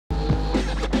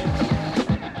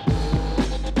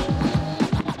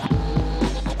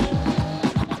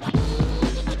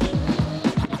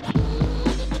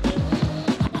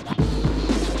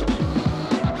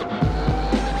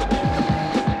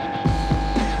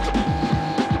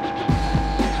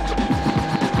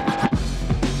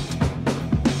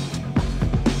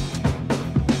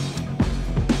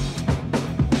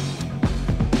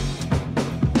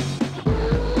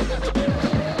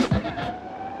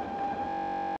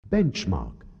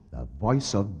Benchmark, the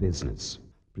voice of business.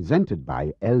 Presented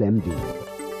by LMD.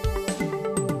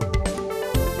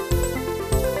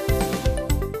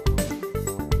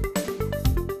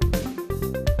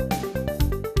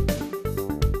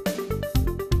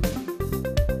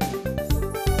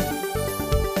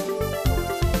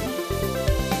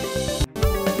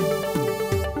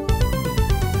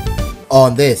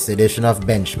 On this edition of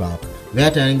Benchmark, we are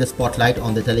turning the spotlight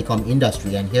on the telecom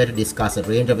industry, and here to discuss a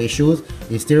range of issues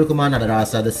is Thirukumar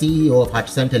Nadarasa, the CEO of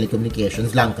Hutchison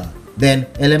Telecommunications Lanka. Then,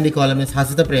 LMD columnist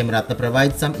Hasita Premaratna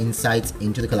provides some insights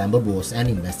into the Colombo bourse and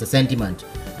investor sentiment.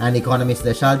 And economist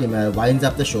Deshal Dimal winds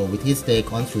up the show with his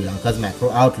take on Sri Lanka's macro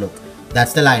outlook.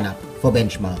 That's the lineup for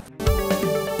Benchmark.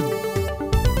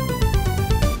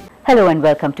 Hello and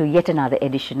welcome to yet another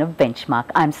edition of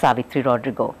Benchmark. I'm Savitri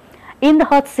Rodrigo. In the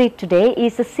hot seat today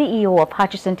is the CEO of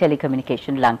Hutchison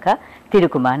Telecommunication Lanka,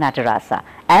 Thirukumar Nadarasa.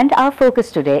 And our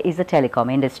focus today is the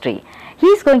telecom industry.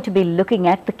 He's going to be looking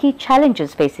at the key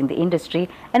challenges facing the industry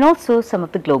and also some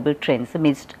of the global trends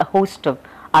amidst a host of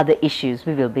other issues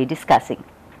we will be discussing.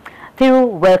 Thiru,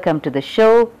 welcome to the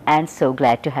show and so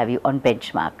glad to have you on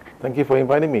Benchmark. Thank you for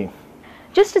inviting me.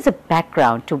 Just as a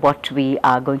background to what we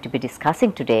are going to be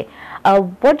discussing today, how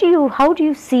do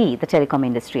you see the telecom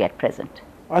industry at present?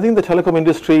 I think the telecom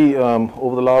industry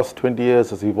over the last 20 years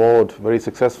has evolved very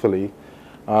successfully.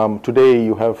 Today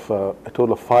you have a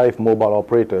total of 5 mobile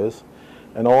operators,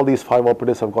 and all these 5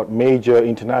 operators have got major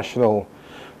international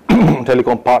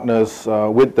telecom partners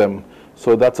with them.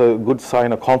 So that's a good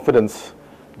sign of confidence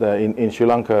in Sri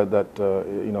Lanka that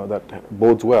that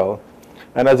bodes well.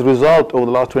 And as a result, over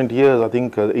the last 20 years, I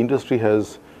think the industry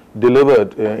has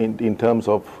delivered in terms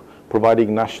of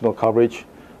providing national coverage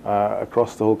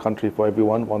across the whole country for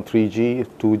everyone on 3G,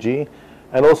 2G,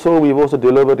 and also we've also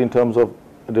delivered in terms of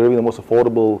delivering the most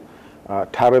affordable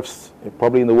tariffs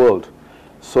probably in the world.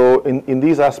 So in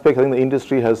these aspects, I think the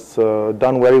industry has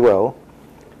done very well,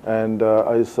 and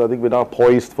I think we're now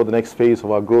poised for the next phase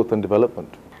of our growth and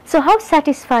development. So how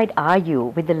satisfied are you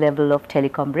with the level of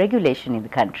telecom regulation in the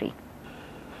country?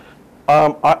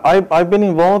 I've been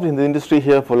involved in the industry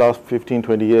here for the last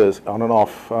 15-20 years on and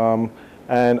off,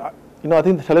 and I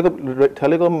think the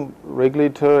telecom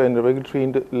regulator and the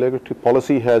regulatory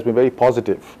policy has been very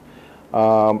positive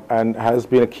and has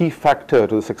been a key factor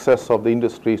to the success of the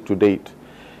industry to date.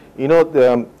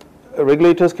 The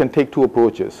regulators can take 2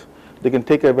 approaches. They can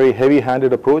take a very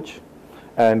heavy-handed approach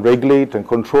and regulate and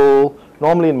control,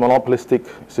 normally in monopolistic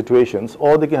situations,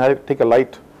 or they can take a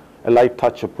light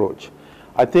touch approach.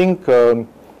 I think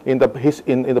in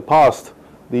the past,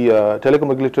 the telecom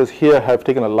regulators here have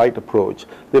taken a light approach.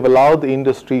 They've allowed the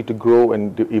industry to grow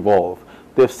and evolve.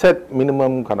 They've set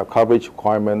minimum kind of coverage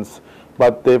requirements,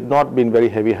 but they've not been very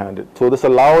heavy-handed. So this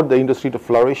allowed the industry to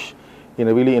flourish in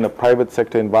a private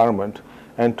sector environment.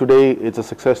 And today, it's a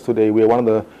success today. We are one of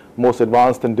the most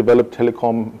advanced and developed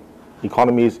telecom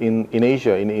economies in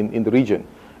Asia, in the region.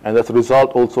 And that's a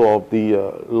result also of the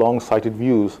long-sighted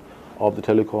views of the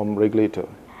telecom regulator.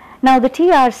 Now, the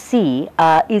TRC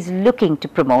is looking to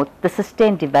promote the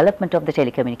sustained development of the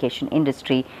telecommunication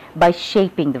industry by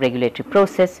shaping the regulatory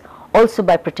process, also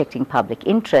by protecting public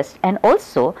interest, and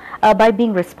also by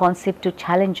being responsive to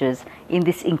challenges in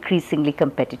this increasingly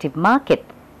competitive market.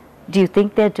 Do you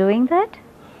think they're doing that?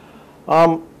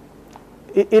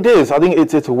 It is. I think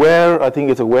it's aware. I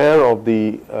think it's aware of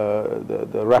the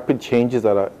rapid changes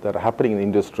that are happening in the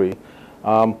industry.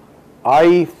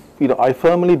 I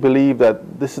firmly believe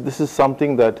that this is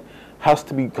something that has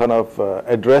to be kind of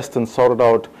addressed and sorted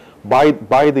out by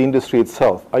the industry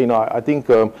itself. I think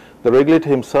the regulator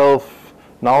himself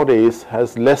nowadays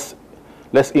has less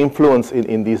influence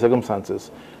in these circumstances.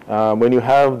 When you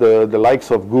have the likes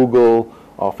of Google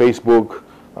or Facebook,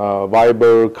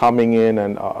 Viber coming in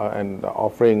and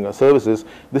offering services,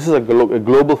 this is a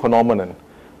global phenomenon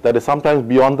that is sometimes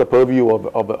beyond the purview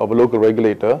of a local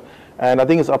regulator. And I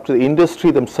think it's up to the industry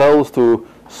themselves to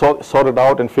sort it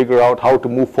out and figure out how to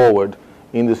move forward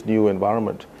in this new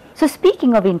environment. So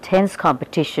speaking of intense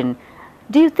competition,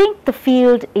 do you think the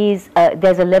field is,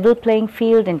 there's a level playing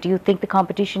field, and do you think the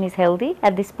competition is healthy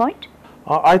at this point?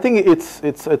 I think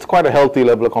it's quite a healthy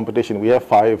level of competition. We have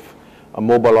 5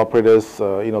 mobile operators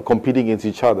competing against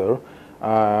each other.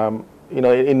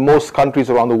 In most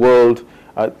countries around the world,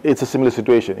 it's a similar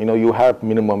situation. You have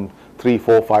minimum 3,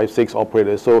 4, 5, 6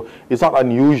 operators. So it's not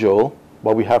unusual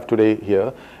what we have today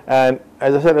here. And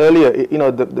as I said earlier,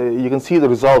 you can see the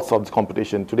results of this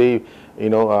competition. Today,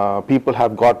 people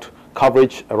have got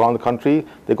coverage around the country.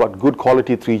 They got good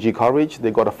quality 3G coverage.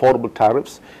 They got affordable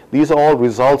tariffs. These are all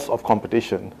results of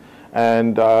competition.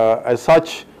 And as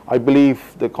such, I believe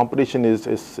the competition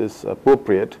is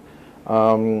appropriate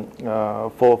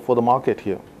for the market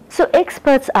here. So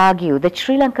experts argue that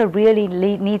Sri Lanka really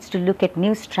needs to look at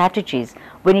new strategies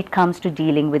when it comes to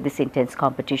dealing with this intense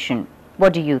competition.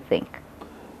 What do you think?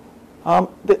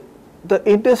 The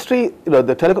industry,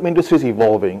 the telecom industry is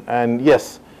evolving, and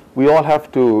yes, we all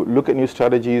have to look at new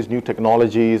strategies, new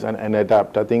technologies, and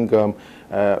adapt. I think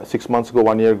 6 months ago,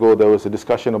 1 year ago, there was a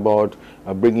discussion about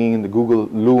bringing in the Google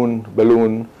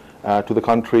balloon to the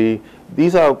country.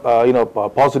 These are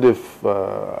positive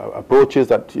approaches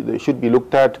that they should be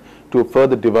looked at to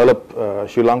further develop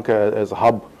Sri Lanka as a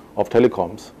hub of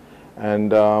telecoms,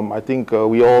 and I think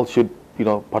we all should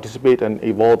participate and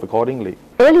evolve accordingly.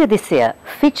 Earlier this year,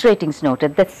 Fitch Ratings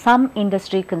noted that some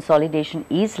industry consolidation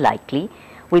is likely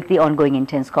with the ongoing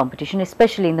intense competition,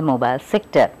 especially in the mobile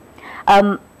sector.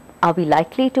 Are we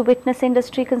likely to witness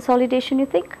industry consolidation, you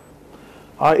think?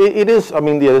 It is. I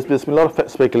mean, there's been a lot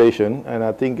of speculation, and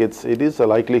I think it is a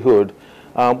likelihood.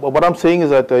 But what I'm saying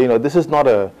is that this is not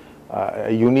a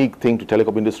unique thing to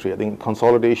telecom industry. I think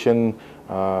consolidation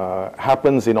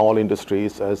happens in all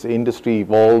industries as the industry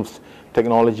evolves,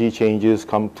 technology changes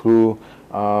come through.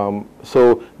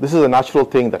 So this is a natural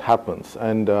thing that happens,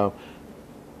 and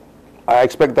I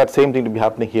expect that same thing to be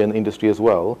happening here in the industry as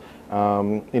well.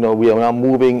 We are now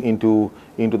moving into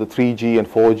the 3G and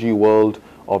 4G world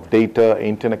of data,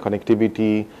 internet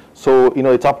connectivity. So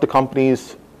it's up to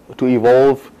companies to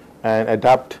evolve and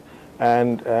adapt.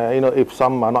 And if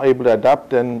some are not able to adapt,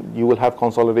 then you will have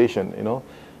consolidation.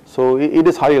 So it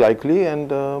is highly likely,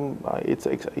 and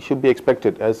it should be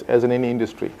expected as in any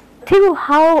industry. Thiru,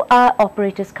 how are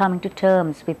operators coming to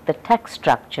terms with the tax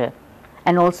structure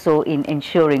and also in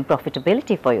ensuring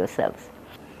profitability for yourselves?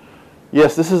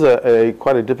 Yes, this is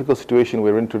quite a difficult situation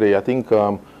we're in today. I think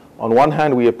on one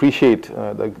hand, we appreciate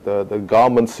the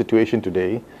government's situation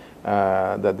today,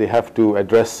 that they have to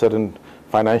address certain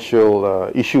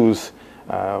financial issues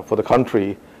for the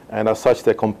country, and as such,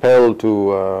 they're compelled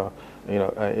to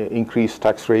increase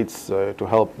tax rates to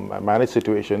help manage the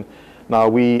situation. Now,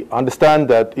 we understand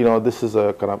that this is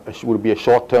would be a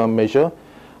short-term measure,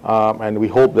 and we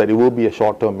hope that it will be a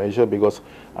short-term measure because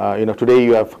today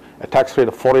you have a tax rate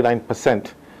of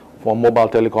 49% for mobile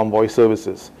telecom voice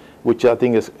services, which I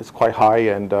think is quite high,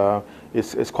 and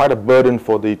it's quite a burden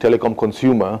for the telecom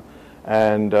consumer,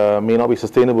 and may not be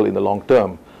sustainable in the long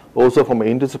term. Also, from an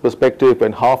industry perspective,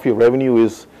 when half your revenue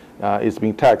is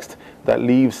being taxed, that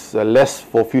leaves less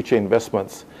for future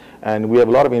investments. And we have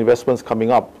a lot of investments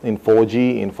coming up in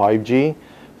 4G, in 5G,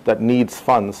 that needs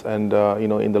funds. And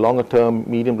in the longer term,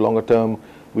 medium to longer term,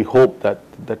 we hope that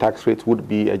the tax rates would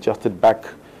be adjusted back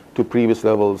to previous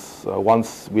levels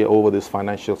once we are over this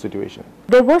financial situation.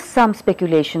 There was some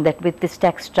speculation that with this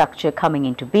tax structure coming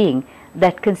into being,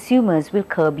 that consumers will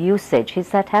curb usage. Has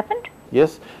that happened?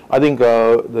 Yes, I think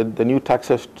the new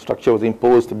tax structure was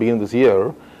imposed at the beginning of this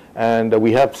year, and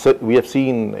we have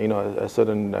seen a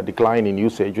certain decline in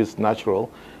usage, which is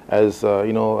natural, as a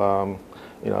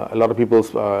lot of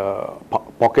people's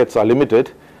pockets are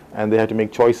limited, and they have to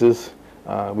make choices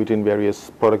between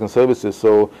various products and services.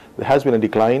 So there has been a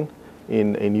decline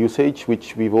in usage,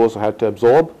 which we've also had to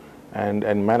absorb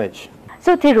and manage.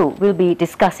 So Thiru, we'll be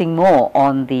discussing more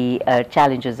on the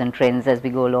challenges and trends as we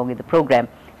go along in the program,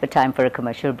 but time for a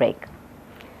commercial break.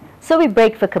 So we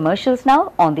break for commercials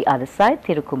now. On the other side,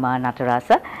 Thirukumar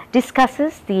Nadarasa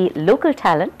discusses the local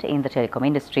talent in the telecom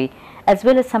industry as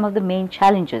well as some of the main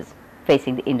challenges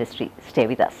facing the industry. Stay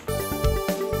with us.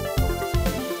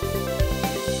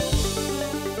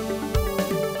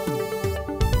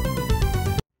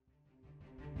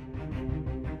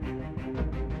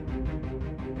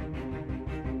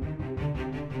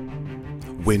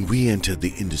 When we entered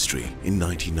the industry in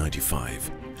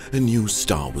 1995, a new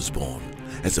star was born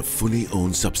as a fully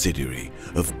owned subsidiary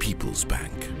of People's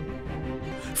Bank.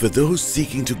 For those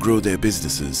seeking to grow their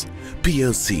businesses,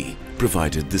 PLC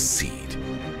provided the seed.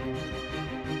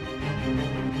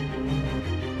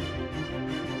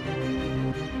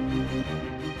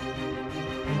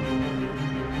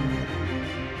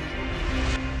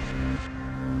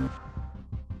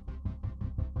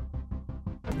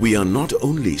 We are not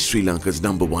only Sri Lanka's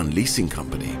 #1 leasing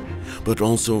company, but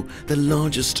also the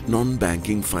largest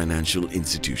non-banking financial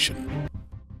institution.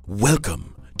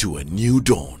 Welcome to a new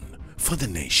dawn for the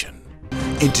nation.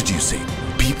 Introducing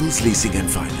People's Leasing and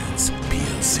Finance,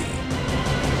 PLC.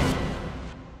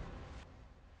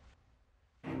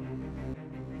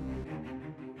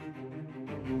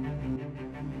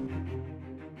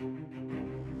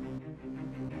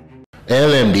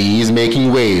 LMD is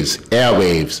making waves,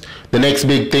 airwaves. The next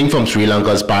big thing from Sri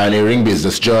Lanka's pioneering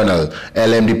business journal.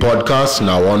 LMD podcast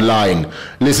now online.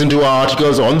 Listen to our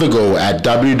articles on the go at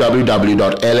www.lmd.lk.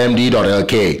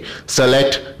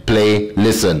 Select, play,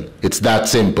 listen. It's that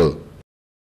simple.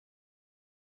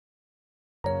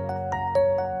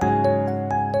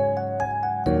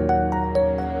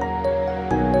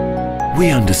 We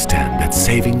understand that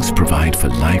savings provide for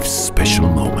life's special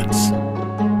moments.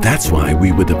 That's why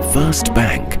we were the first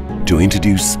bank to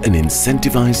introduce an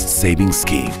incentivized savings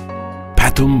scheme,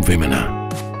 Pathum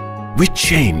Vimana. We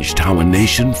changed how a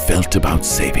nation felt about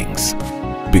savings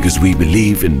because we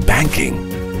believe in banking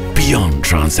beyond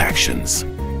transactions.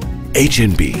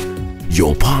 HNB,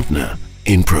 your partner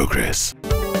in progress.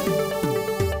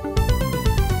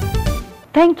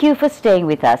 Thank you for staying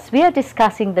with us. We are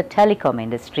discussing the telecom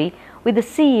industry with the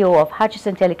CEO of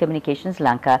Hutchison Telecommunications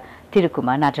Lanka,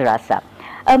 Thirukumar Nadarasa.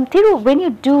 Thiru, when you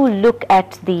do look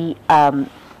at the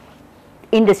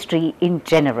industry in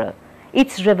general,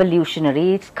 it's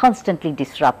revolutionary, it's constantly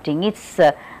disrupting, it's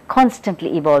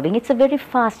constantly evolving, it's a very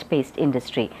fast-paced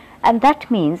industry, and that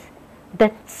means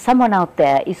that someone out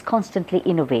there is constantly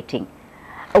innovating.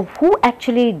 Who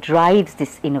actually drives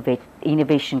this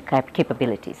innovation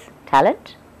capabilities?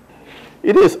 Talent?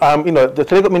 It is. The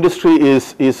telecom industry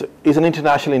is an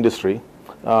international industry.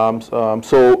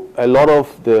 So a lot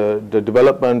of the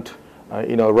development,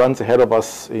 runs ahead of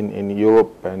us in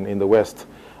Europe and in the West.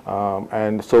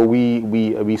 And so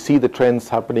we see the trends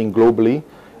happening globally,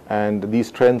 and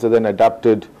these trends are then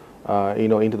adapted,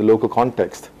 into the local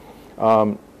context.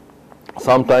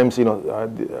 Sometimes,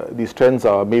 these trends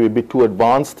are maybe a bit too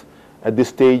advanced at this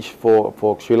stage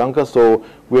for Sri Lanka, so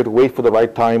we have to wait for the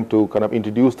right time to kind of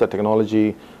introduce the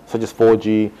technology such as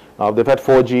 4G. They've had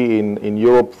 4G in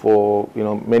Europe for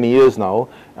many years now.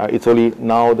 It's only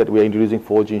now that we're introducing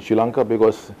 4G in Sri Lanka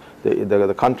because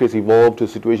the country has evolved to a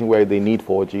situation where they need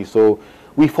 4G. So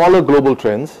we follow global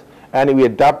trends and we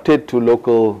adapt it to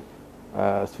local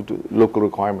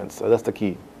requirements. That's the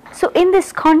key. So in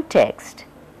this context,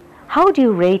 how do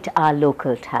you rate our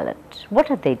local talent?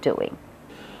 What are they doing?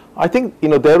 I think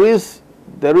there is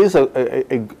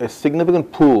a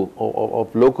significant pool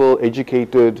of local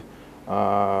educated,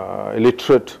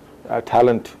 literate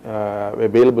talent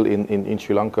available in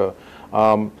Sri Lanka.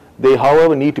 They,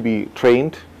 however, need to be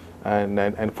trained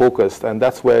and focused, and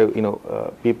that's where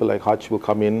people like Hutch will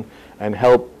come in and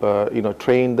help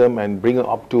train them and bring them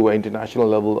up to an international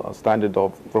level standard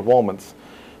of performance.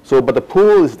 So, but the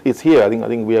pool is here. I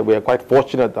think we are quite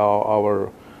fortunate.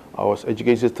 Our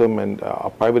education system and our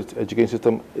private education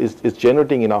system is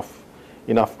generating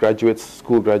enough graduates,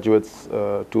 school graduates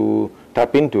to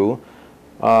tap into,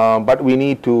 but we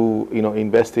need to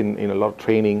invest in a lot of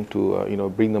training to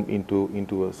bring them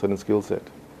into a certain skill set.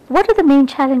 What are the main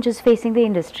challenges facing the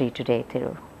industry today,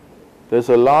 Thiru? There's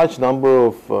a large number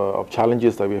of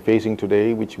challenges that we are facing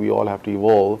today, which we all have to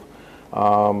evolve.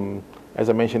 As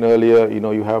I mentioned earlier,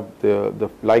 you have the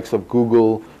likes of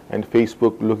Google and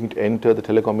Facebook looking to enter the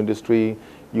telecom industry.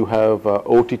 You have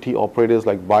OTT operators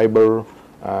like Viber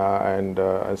and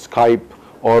Skype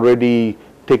already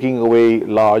taking away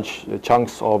large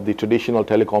chunks of the traditional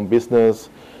telecom business.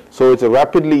 So it's a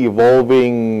rapidly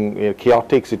evolving,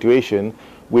 chaotic situation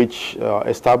which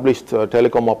established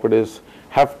telecom operators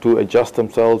have to adjust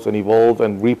themselves and evolve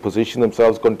and reposition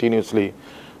themselves continuously.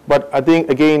 But I think,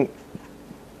 again,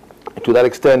 to that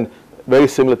extent, very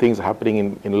similar things are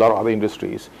happening in a lot of other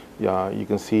industries. You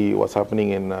can see what's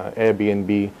happening in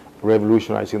Airbnb,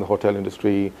 revolutionizing the hotel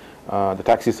industry, the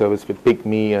taxi service with Pick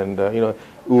Me, and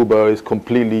Uber is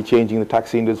completely changing the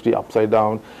taxi industry upside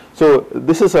down. So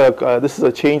this is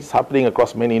a change that's happening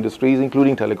across many industries,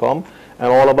 including telecom, and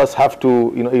all of us have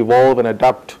to evolve and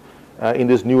adapt in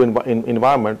this new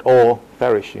environment or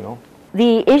perish.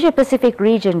 The Asia-Pacific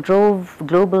region drove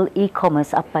global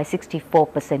e-commerce up by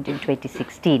 64% in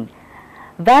 2016.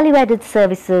 Value-added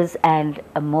services and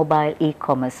mobile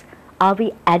e-commerce, are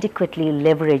we adequately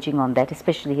leveraging on that,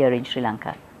 especially here in Sri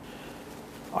Lanka?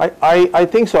 I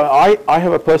think so. I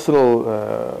have a personal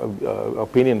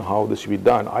opinion how this should be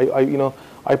done.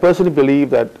 I personally believe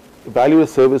that value-added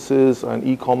services and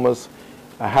e-commerce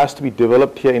has to be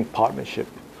developed here in partnership.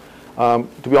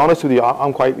 To be honest with you,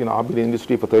 I've been in the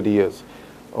industry for 30 years.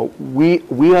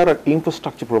 We are an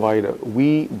infrastructure provider.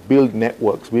 We build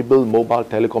networks. We build mobile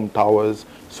telecom towers,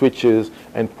 switches,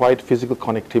 and provide physical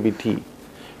connectivity.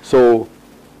 So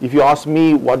if you ask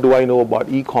me what do I know about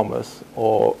e-commerce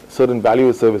or certain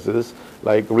value services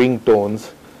like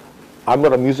ringtones, I'm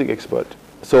not a music expert.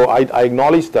 So I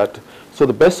acknowledge that. So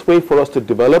the best way for us to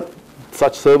develop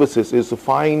such services is to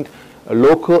find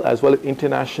local as well as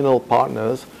international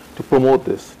partners to promote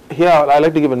this. Here, I'd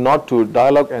like to give a nod to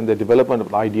Dialogue and the development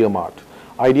of Idea Mart.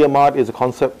 Idea Mart is a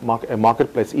concept, a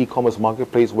marketplace, e-commerce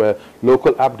marketplace where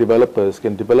local app developers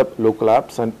can develop local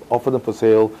apps and offer them for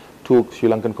sale to Sri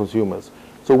Lankan consumers.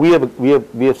 So we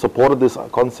have supported this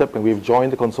concept and we've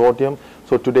joined the consortium.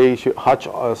 So today Hutch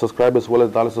subscribers as well as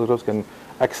Dialogue subscribers can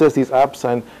access these apps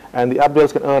and the app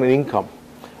developers can earn an income.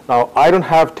 Now, I don't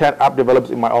have 10 app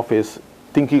developers in my office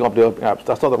thinking of developing apps.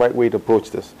 That's not the right way to approach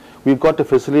this. We've got to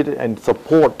facilitate and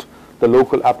support the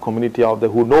local app community out there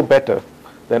who know better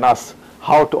than us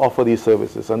how to offer these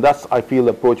services. And that's, I feel,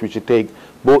 the approach we should take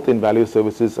both in value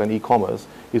services and e-commerce,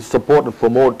 is support and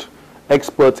promote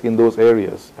experts in those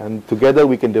areas. And together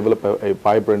we can develop a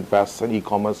vibrant, vast and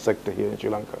e-commerce sector here in Sri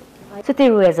Lanka. So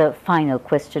Thiru, as a final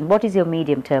question, what is your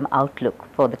medium-term outlook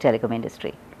for the telecom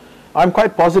industry? I'm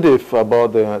quite positive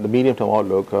about the medium-term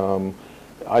outlook.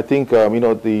 I think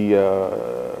with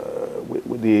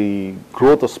the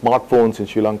growth of smartphones in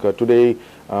Sri Lanka today,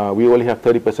 we only have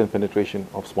 30% penetration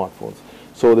of smartphones.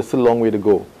 So there's still a long way to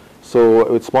go.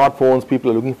 So with smartphones,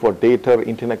 people are looking for data,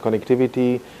 internet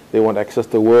connectivity. They want to access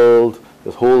the world.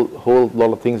 There's a whole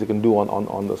lot of things they can do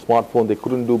on the smartphone they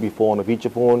couldn't do before on a feature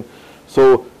phone.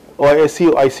 So I see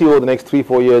over the next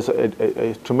 3-4 years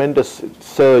a tremendous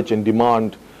surge in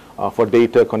demand for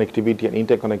data connectivity and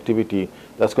interconnectivity.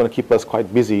 That's going to keep us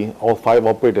quite busy, all 5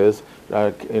 operators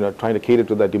trying to cater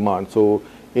to that demand. So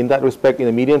in that respect, in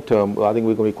the medium term, I think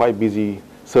we're going to be quite busy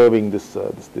serving this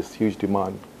huge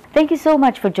demand. Thank you so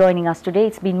much for joining us today.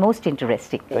 It's been most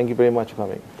interesting. Thank you very much for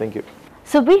coming. Thank you.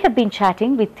 So we have been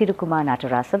chatting with Thirukumar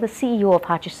Nadarasa, the CEO of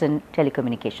Hutchison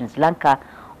Telecommunications Lanka,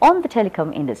 on the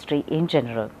telecom industry in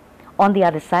general. On the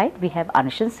other side, we have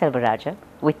Anushan Selvaraja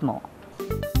with more.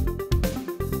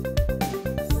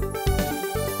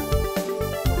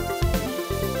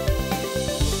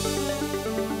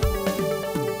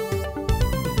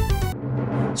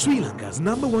 Sri Lanka's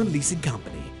 #1 leasing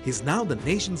company is now the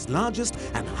nation's largest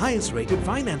and highest rated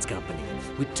finance company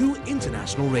with 2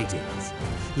 international ratings.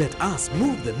 Let us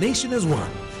move the nation as one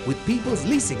with People's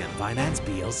Leasing and Finance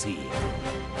PLC.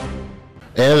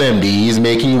 LMD is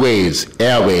making waves,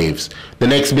 airwaves. The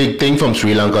next big thing from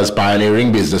Sri Lanka's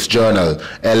pioneering business journal,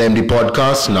 LMD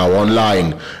Podcast, now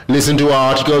online. Listen to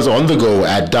our articles on the go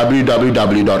at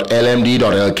www.lmd.lk.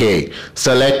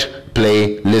 Select,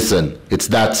 play, listen. It's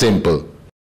that simple.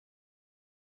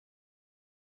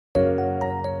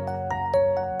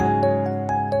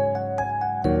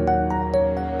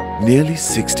 Nearly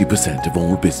 60% of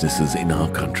all businesses in our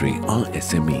country are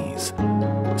SMEs.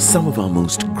 Some of our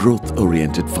most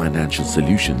growth-oriented financial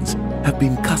solutions have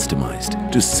been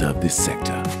customized to serve this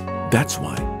sector. That's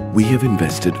why we have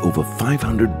invested over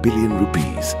 500 billion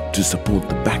rupees to support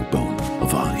the backbone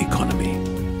of our economy.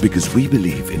 Because we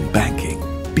believe in banking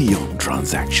beyond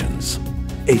transactions.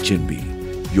 HNB,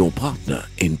 your partner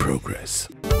in progress.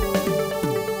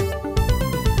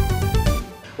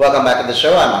 Welcome back to the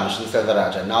show. I'm Anushan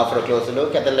Selvaraja. Now for a closer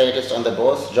look at the latest on the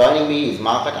bourse. Joining me is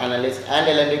market analyst and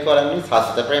LMD columnist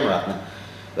Hasita Premaratna.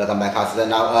 Welcome back, Hasita.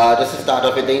 Now, just to start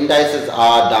off with, the indices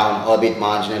are down a bit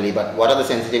marginally, but what are the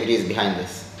sensitivities behind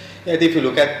this? Yeah, if you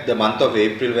look at the month of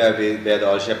April, where the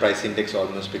all share price index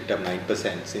almost picked up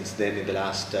 9%. Since then, in the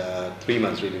last 3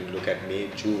 months, really, if you look at May,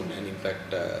 June, and in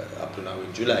fact up to now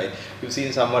in July, we've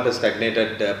seen somewhat a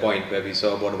stagnated point where we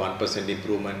saw about 1%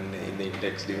 improvement in the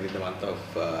index during the month of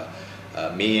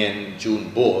May and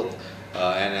June both.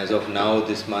 And as of now,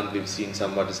 this month we've seen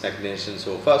somewhat a stagnation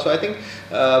so far. So I think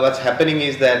what's happening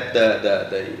is that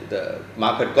the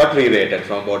market got re-rated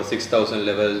from about 6,000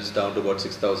 levels down to about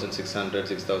 6,600,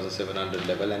 6,700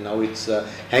 level, and now it's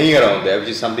hanging around there, which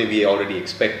is something we already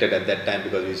expected at that time,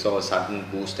 because we saw a sudden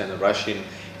boost and a rush in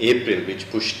April, which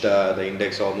pushed the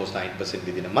index almost 9%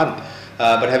 within a month.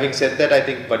 But having said that, I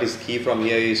think what is key from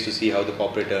here is to see how the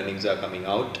corporate earnings are coming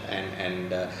out,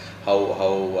 and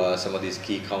how some of these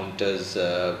key counters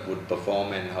would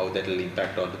perform, and how that will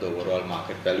impact onto the overall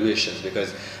market valuations.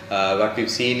 Because what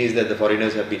we've seen is that the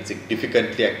foreigners have been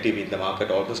significantly active in the market,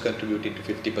 almost contributing to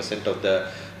 50% of the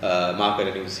market,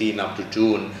 and you've seen up to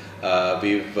June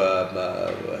we've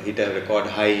hit a record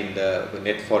high in the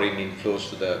net foreign inflows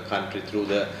to the country through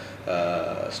the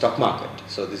stock market.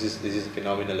 So this is a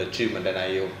phenomenal achievement, and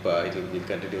I hope it will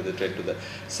continue the trend to the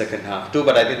second half too.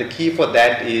 But I think the key for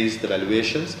that is the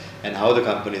valuations and how the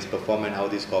companies perform, and how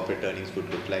these corporate earnings would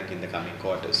look like in the coming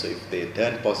quarters. So if they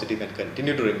turn positive and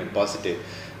continue to remain positive,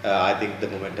 I think the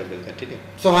momentum will continue.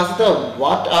 So Hasita,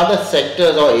 what are the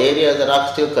sectors or areas that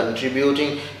are still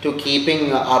contributing to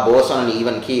keeping our bourse on an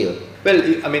even keel? Well,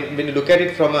 I mean, when you look at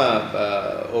it from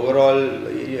a overall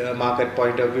market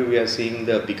point of view, we are seeing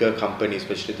the bigger companies,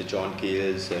 especially the John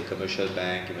Keel's, Commercial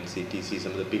Bank, even CTC,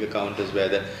 some of the bigger counters where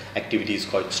the activity is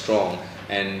quite strong,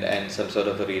 and some sort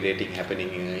of a re-rating happening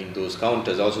in those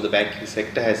counters. Also, the banking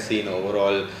sector has seen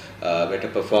overall better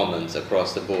performance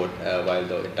across the board while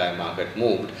the entire market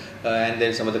moved. And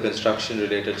then some of the construction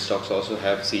related stocks also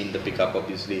have seen the pickup,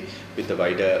 obviously, with the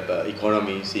wider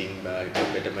economy seeing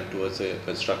betterment towards the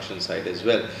construction side as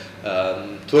well.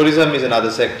 Tourism is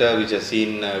another sector which has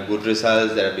seen good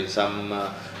results. There have been some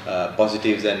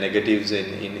positives and negatives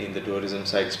in the tourism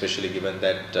side, especially given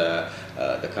that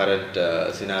the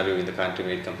current scenario in the country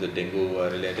when it comes to dengue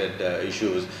related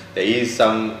issues. There is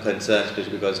some concern,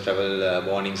 especially because travel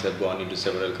warnings have gone into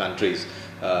several countries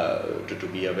to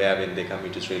be aware when they come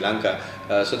into Sri Lanka.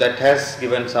 So that has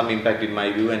given some impact in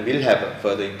my view, and will have a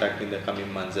further impact in the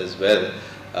coming months as well.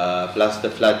 Plus the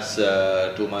floods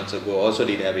 2 months ago also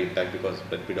did have impact, because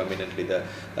predominantly the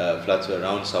floods were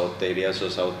around south areas, so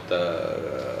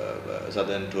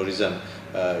southern tourism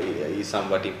is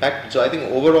somewhat impacted. So I think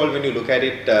overall when you look at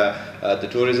it, the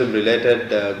tourism related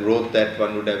growth that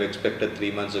one would have expected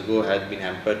 3 months ago has been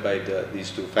hampered by these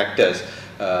two factors,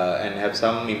 and have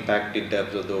some impact in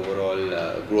terms of the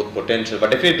overall growth potential.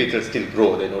 But definitely it will still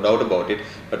grow, there's no doubt about it,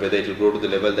 but whether it will grow to the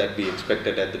level that we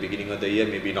expected at the beginning of the year,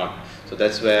 maybe not. So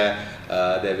that's where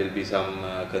there will be some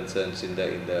concerns in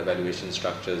the valuation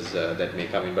structures that may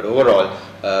come in. But overall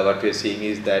what we are seeing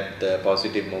is that the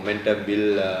positive momentum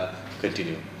will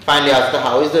continue. Finally, Asita,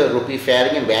 how is the rupee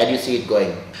faring and where do you see it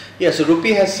going? Yeah, so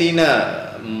rupee has seen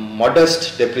a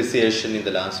modest depreciation in the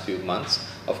last few months.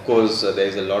 Of course, there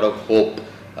is a lot of hope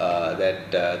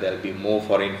that there will be more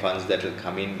foreign funds that will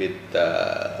come in with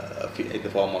in the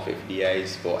form of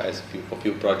FDIs for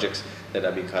few projects that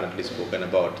are being currently spoken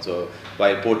about. So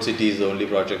while Port City is the only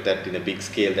project that in a big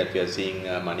scale that we are seeing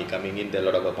money coming in, there are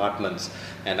a lot of apartments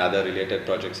and other related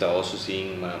projects are also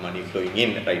seeing money flowing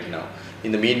in right now.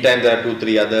 In the meantime, there are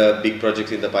 2-3 other big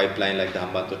projects in the pipeline, like the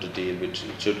Hambantota deal, which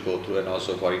should go through, and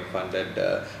also foreign funded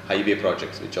highway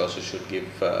projects, which also should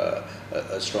give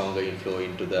a stronger inflow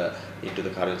into the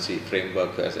currency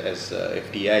framework as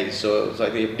FDIs. So I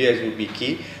think FDIs would be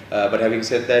key. But having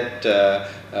said that,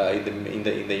 in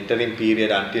the interim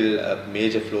period until a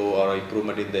major flow or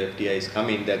improvement in the FDIs come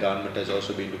in, the government has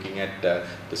also been looking at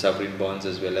the sovereign bonds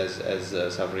as well as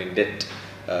sovereign debt,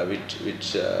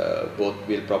 which both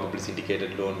will probably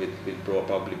syndicated loan will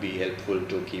probably be helpful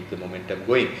to keep the momentum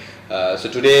going. So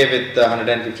today with the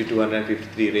 150 to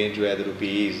 153 range where the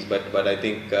rupee is, but I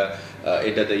think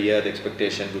end of the year the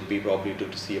expectation would be probably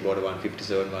to see about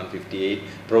 157, 158,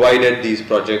 provided these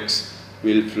projects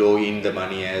will flow in the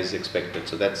money as expected.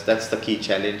 So that's the key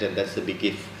challenge, and that's the big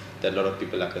if that a lot of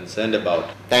people are concerned about.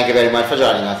 Thank you very much for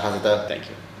joining us, Hasita. Thank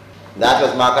you. That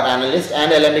was market analyst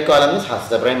and LMD columnist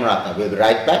Hasita Premaratna. We'll be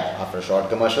right back after a short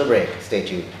commercial break. Stay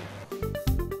tuned.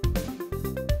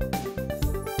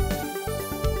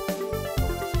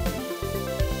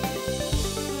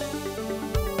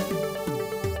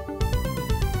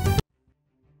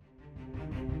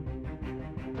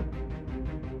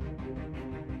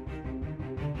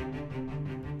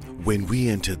 When we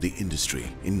entered the industry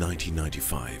in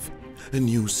 1995, a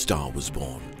new star was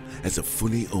born as a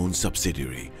fully owned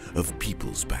subsidiary of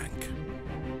People's Bank.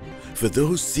 For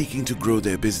those seeking to grow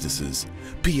their businesses,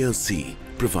 PLC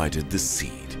provided the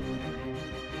seed.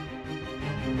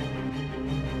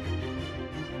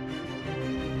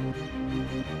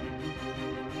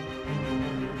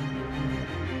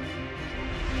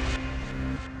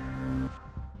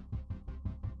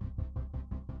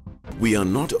 We are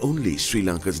not only Sri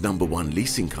Lanka's #1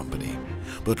 leasing company,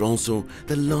 but also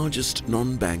the largest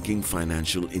non-banking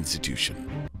financial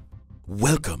institution.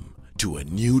 Welcome to a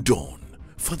new dawn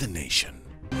for the nation.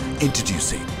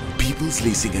 Introducing People's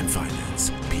Leasing and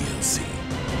Finance, PLC.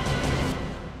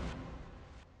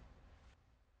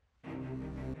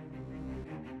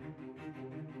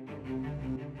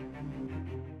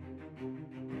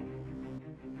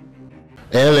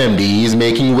 LMD is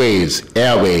making waves,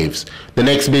 airwaves. The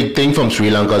next big thing from Sri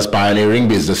Lanka's pioneering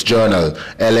business journal,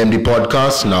 LMD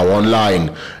Podcast, now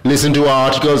online. Listen to our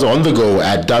articles on the go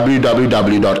at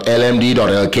www.lmd.lk.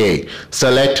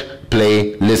 Select,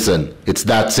 play, listen. It's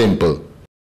that simple.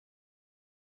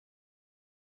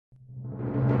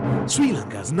 Sri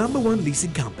Lanka's #1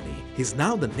 leasing company is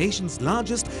now the nation's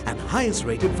largest and highest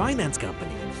rated finance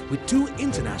company with 2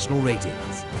 international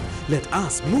ratings. Let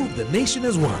us move the nation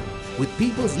as one with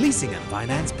People's Leasing and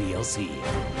Finance PLC.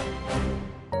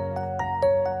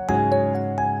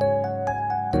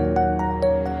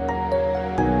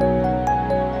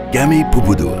 Gami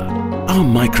Pubudua, our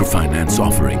microfinance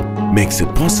offering, makes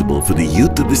it possible for the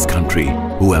youth of this country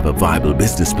who have a viable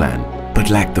business plan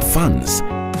but lack the funds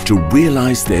to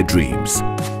realize their dreams.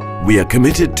 We are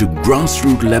committed to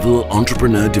grassroots level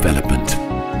entrepreneur development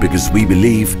because we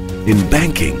believe in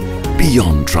banking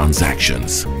beyond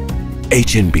transactions.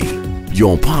 HNB,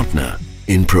 your partner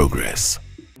in progress.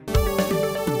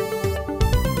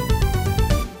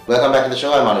 Welcome back to the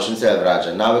show. I'm Anushan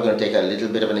Selvarajan. Now we're going to take a little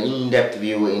bit of an in-depth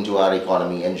view into our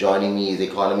economy, and joining me is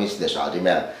economist Deshal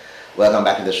Dimel. Welcome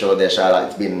back to the show, Deshal.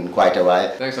 It's been quite a while.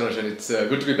 Thanks, Anushan. It's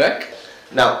good to be back.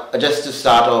 Now, just to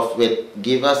start off with,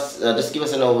 give us an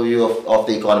overview of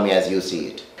the economy as you see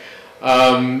it.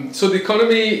 So the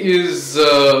economy is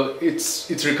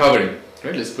it's recovering,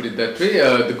 right? Let's put it that way.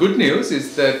 The good news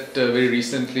is that very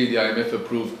recently the IMF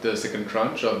approved the second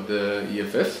tranche of the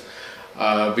EFF.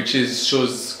 Which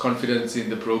shows confidence in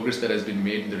the progress that has been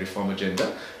made in the reform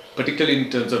agenda, particularly in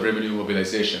terms of revenue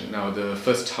mobilization. Now, the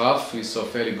first half we saw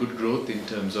fairly good growth in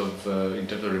terms of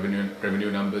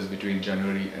revenue numbers between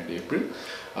January and April,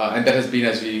 and that has been,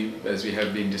 as we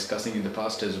have been discussing in the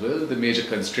past as well, the major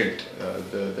constraint,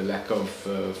 the lack of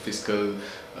fiscal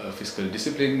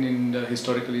discipline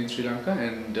historically in Sri Lanka,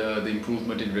 and the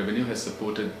improvement in revenue has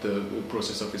supported the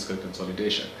process of fiscal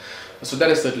consolidation. So that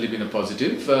has certainly been a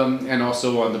positive, and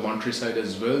also on the monetary side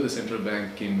as well, the central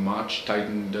bank in March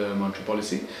tightened monetary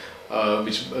policy,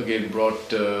 which again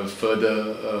brought a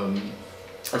further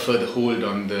hold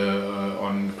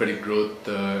on credit growth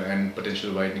and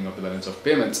potential widening of the balance of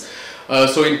payments.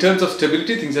 So in terms of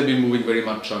stability, things have been moving very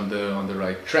much on the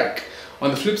right track.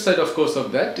 On the flip side, of course,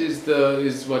 of that is the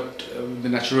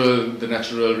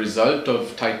natural result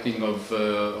of tightening of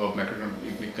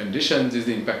macroeconomic conditions is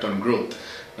the impact on growth.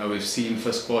 Now we've seen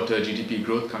first quarter GDP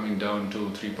growth coming down to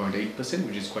 3.8%,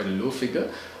 which is quite a low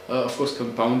figure. Of course,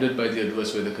 compounded by the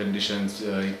adverse weather conditions,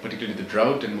 particularly the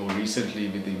drought, and more recently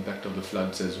with the impact of the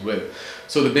floods as well.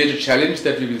 So the major challenge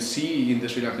that we will see in the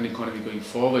Sri Lankan economy going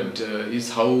forward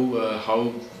is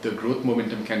how the growth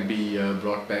momentum can be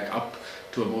brought back up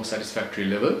to a more satisfactory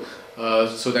level,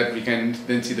 so that we can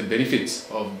then see the benefits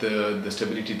of the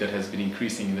stability that has been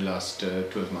increasing in the last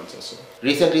 12 months or so.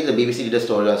 Recently, the BBC did a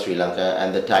story on Sri Lanka,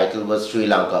 and the title was Sri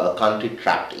Lanka, a country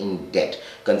trapped in debt,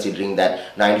 considering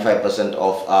that 95%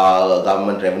 of our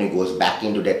government revenue goes back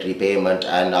into debt repayment,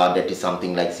 and our debt is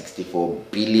something like 64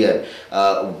 billion.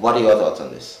 What are your thoughts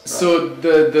on this? So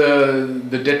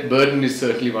the debt burden is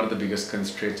certainly one of the biggest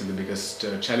constraints and the biggest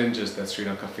challenges that Sri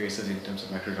Lanka faces in terms of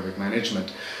macroeconomic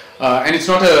management. And it's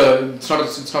not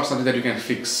something that you can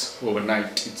fix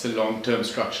overnight. It's a long-term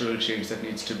structural change that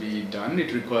needs to be done.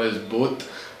 It requires both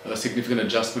a significant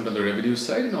adjustment on the revenue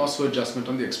side and also adjustment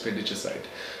on the expenditure side.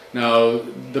 Now,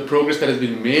 the progress that has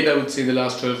been made, I would say, in the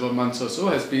last 12 months or so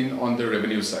has been on the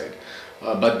revenue side.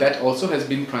 But that also has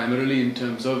been primarily in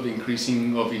terms of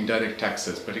increasing of indirect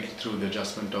taxes, particularly through the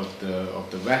adjustment of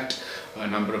the VAT. A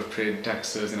number of trade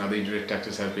taxes and other indirect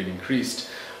taxes have been increased.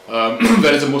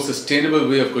 Whereas a more sustainable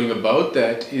way of going about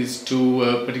that is to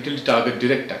particularly target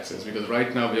direct taxes, because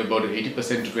right now we have about an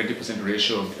 80% to 20%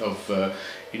 ratio of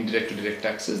indirect to direct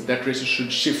taxes. That ratio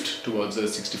should shift towards a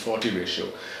 60-40 ratio,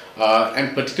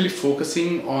 and particularly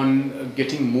focusing on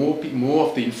getting more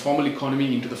of the informal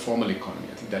economy into the formal economy.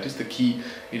 I think that is the key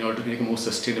in order to make a more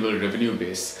sustainable revenue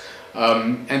base.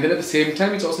 And then at the same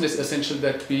time, it's also essential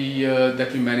that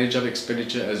we manage our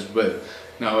expenditure as well.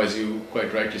 Now, as you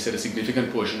quite rightly said, a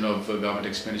significant portion of government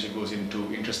expenditure goes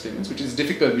into interest payments, which is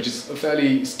difficult, which is a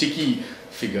fairly sticky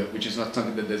figure, which is not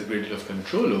something that there's a great deal of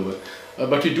control over.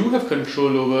 But we do have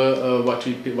control over what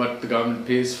the government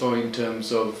pays for in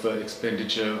terms of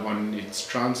expenditure on its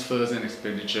transfers and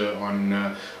expenditure on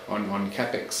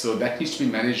capex. So that needs to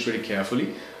be managed very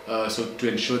carefully. So to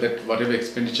ensure that whatever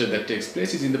expenditure that takes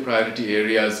place is in the priority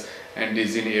areas and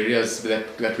is in areas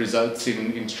that results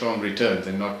in strong returns,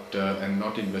 and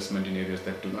not investment in areas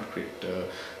that do not create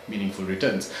meaningful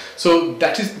returns. So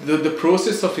that is the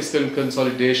process of fiscal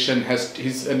consolidation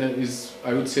is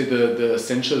I would say the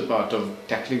essential part of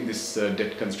tackling this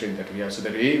debt constraint that we have, so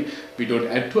that A, we don't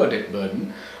add to our debt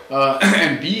burden,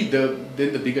 and B, then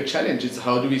the bigger challenge is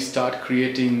how do we start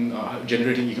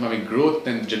generating economic growth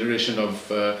and generation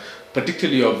of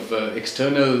particularly of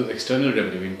external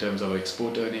revenue in terms of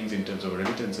export earnings, in terms of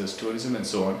remittances, tourism, and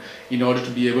so on, in order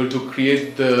to be able to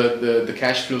create the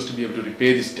cash flows to be able to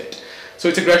repay this debt. So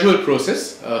it's a gradual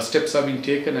process. Steps are being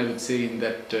taken, I would say, in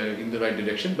the right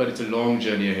direction, but it's a long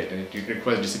journey ahead, and it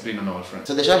requires discipline on all fronts.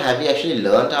 So Deshal, have we actually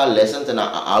learnt our lessons, and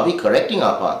are we correcting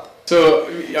our path? So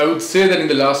I would say that in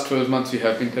the last 12 months we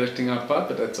have been correcting our path,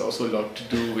 but that's also a lot to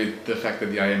do with the fact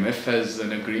that the IMF has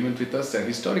an agreement with us, and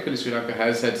historically Sri Lanka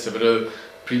has had several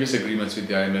previous agreements with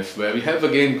the IMF where we have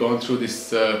again gone through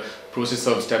this process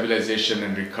of stabilization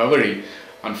and recovery.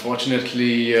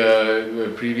 Unfortunately,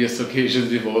 previous occasions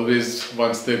we've always,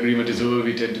 once the agreement is over,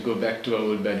 we tend to go back to our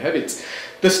old bad habits.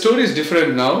 The story is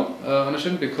different now,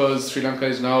 Anushan, because Sri Lanka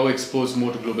is now exposed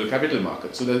more to global capital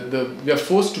markets. So we are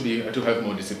forced to have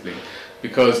more discipline,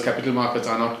 because capital markets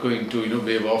are not going to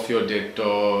waive off your debt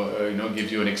or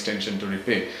give you an extension to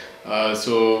repay.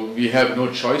 So we have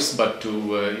no choice but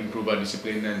to improve our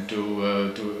discipline and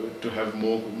to have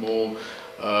more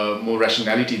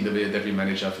rationality in the way that we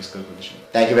manage our fiscal position.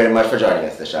 Thank you very much for joining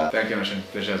us, Deshal. Thank you, Anushan.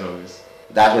 Pleasure as always.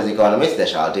 That was economist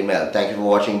Deshal Timel. Thank you for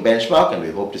watching Benchmark, and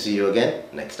we hope to see you again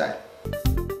next time.